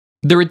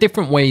There are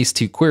different ways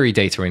to query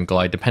data in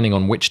Glide depending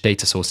on which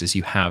data sources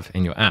you have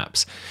in your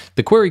apps.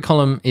 The query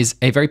column is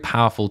a very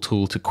powerful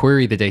tool to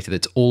query the data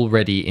that's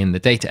already in the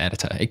data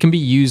editor. It can be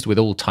used with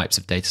all types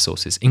of data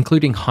sources,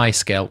 including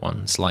high-scale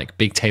ones like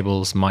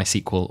Bigtables,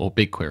 MySQL, or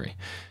BigQuery.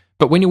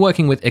 But when you're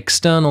working with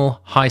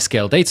external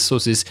high-scale data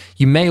sources,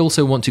 you may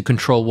also want to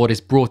control what is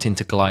brought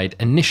into Glide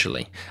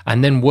initially,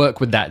 and then work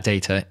with that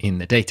data in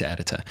the data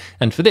editor.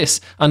 And for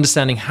this,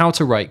 understanding how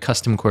to write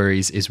custom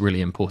queries is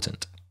really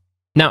important.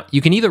 Now,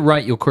 you can either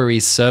write your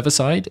queries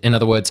server-side, in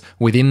other words,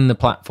 within the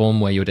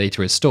platform where your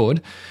data is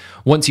stored.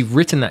 Once you've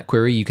written that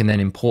query, you can then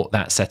import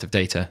that set of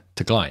data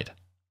to Glide.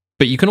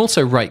 But you can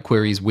also write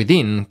queries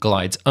within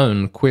Glide's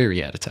own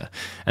query editor,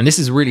 and this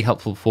is really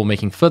helpful for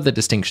making further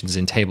distinctions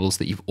in tables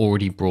that you've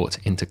already brought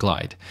into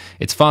Glide.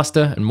 It's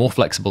faster and more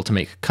flexible to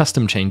make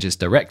custom changes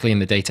directly in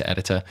the data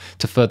editor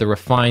to further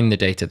refine the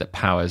data that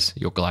powers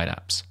your Glide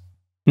apps.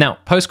 Now,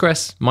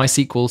 Postgres,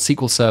 MySQL,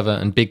 SQL Server,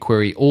 and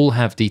BigQuery all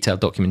have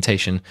detailed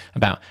documentation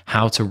about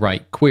how to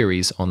write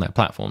queries on their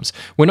platforms.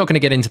 We're not going to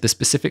get into the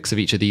specifics of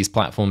each of these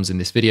platforms in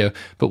this video,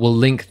 but we'll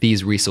link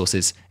these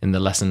resources in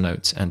the lesson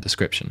notes and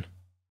description.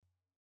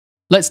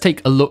 Let's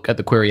take a look at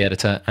the query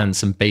editor and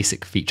some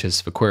basic features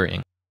for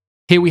querying.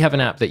 Here we have an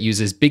app that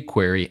uses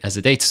BigQuery as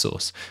a data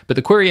source, but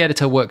the query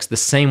editor works the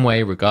same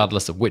way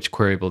regardless of which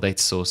queryable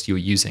data source you're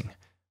using.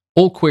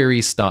 All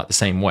queries start the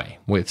same way,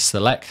 with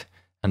select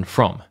and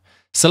from.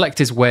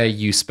 Select is where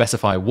you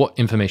specify what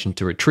information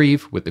to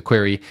retrieve with the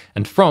query,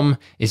 and from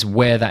is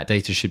where that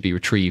data should be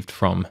retrieved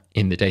from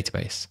in the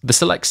database. The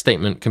select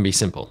statement can be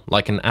simple,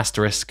 like an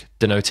asterisk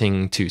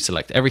denoting to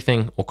select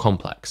everything, or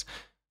complex.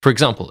 For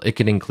example, it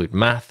can include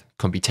math,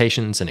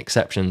 computations, and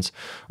exceptions,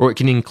 or it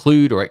can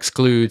include or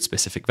exclude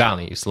specific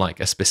values, like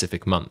a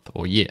specific month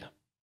or year.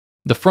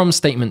 The from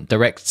statement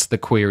directs the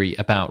query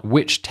about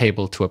which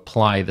table to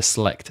apply the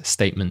select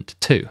statement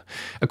to.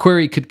 A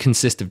query could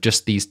consist of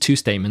just these two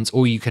statements,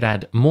 or you could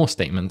add more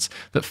statements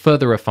that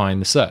further refine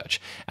the search,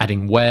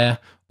 adding where,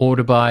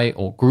 order by,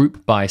 or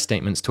group by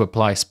statements to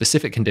apply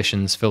specific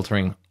conditions,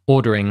 filtering,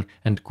 ordering,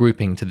 and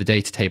grouping to the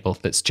data table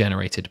that's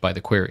generated by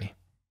the query.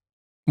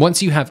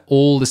 Once you have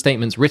all the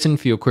statements written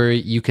for your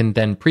query, you can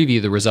then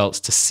preview the results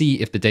to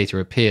see if the data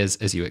appears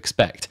as you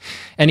expect.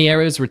 Any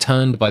errors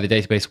returned by the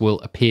database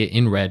will appear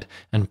in red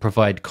and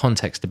provide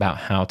context about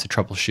how to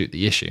troubleshoot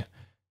the issue.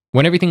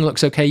 When everything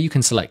looks okay, you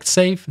can select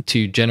Save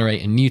to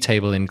generate a new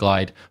table in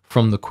Glide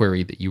from the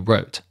query that you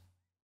wrote.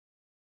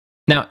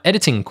 Now,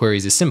 editing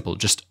queries is simple.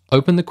 Just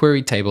open the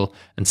query table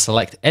and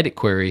select Edit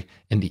Query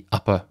in the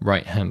upper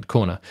right-hand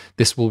corner.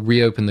 This will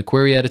reopen the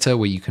query editor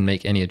where you can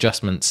make any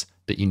adjustments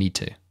that you need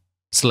to.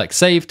 Select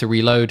Save to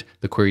reload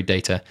the queried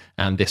data,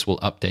 and this will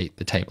update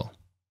the table.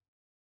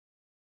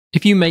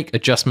 If you make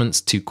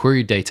adjustments to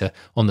queried data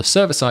on the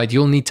server side,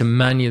 you'll need to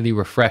manually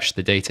refresh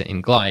the data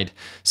in Glide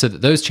so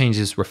that those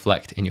changes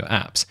reflect in your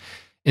apps.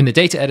 In the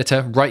data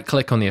editor,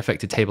 right-click on the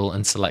affected table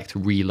and select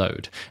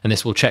Reload, and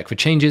this will check for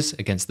changes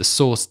against the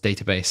source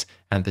database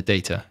and the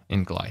data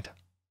in Glide.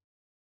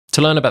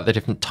 To learn about the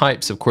different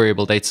types of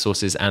queryable data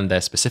sources and their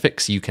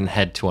specifics, you can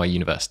head to our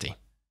university.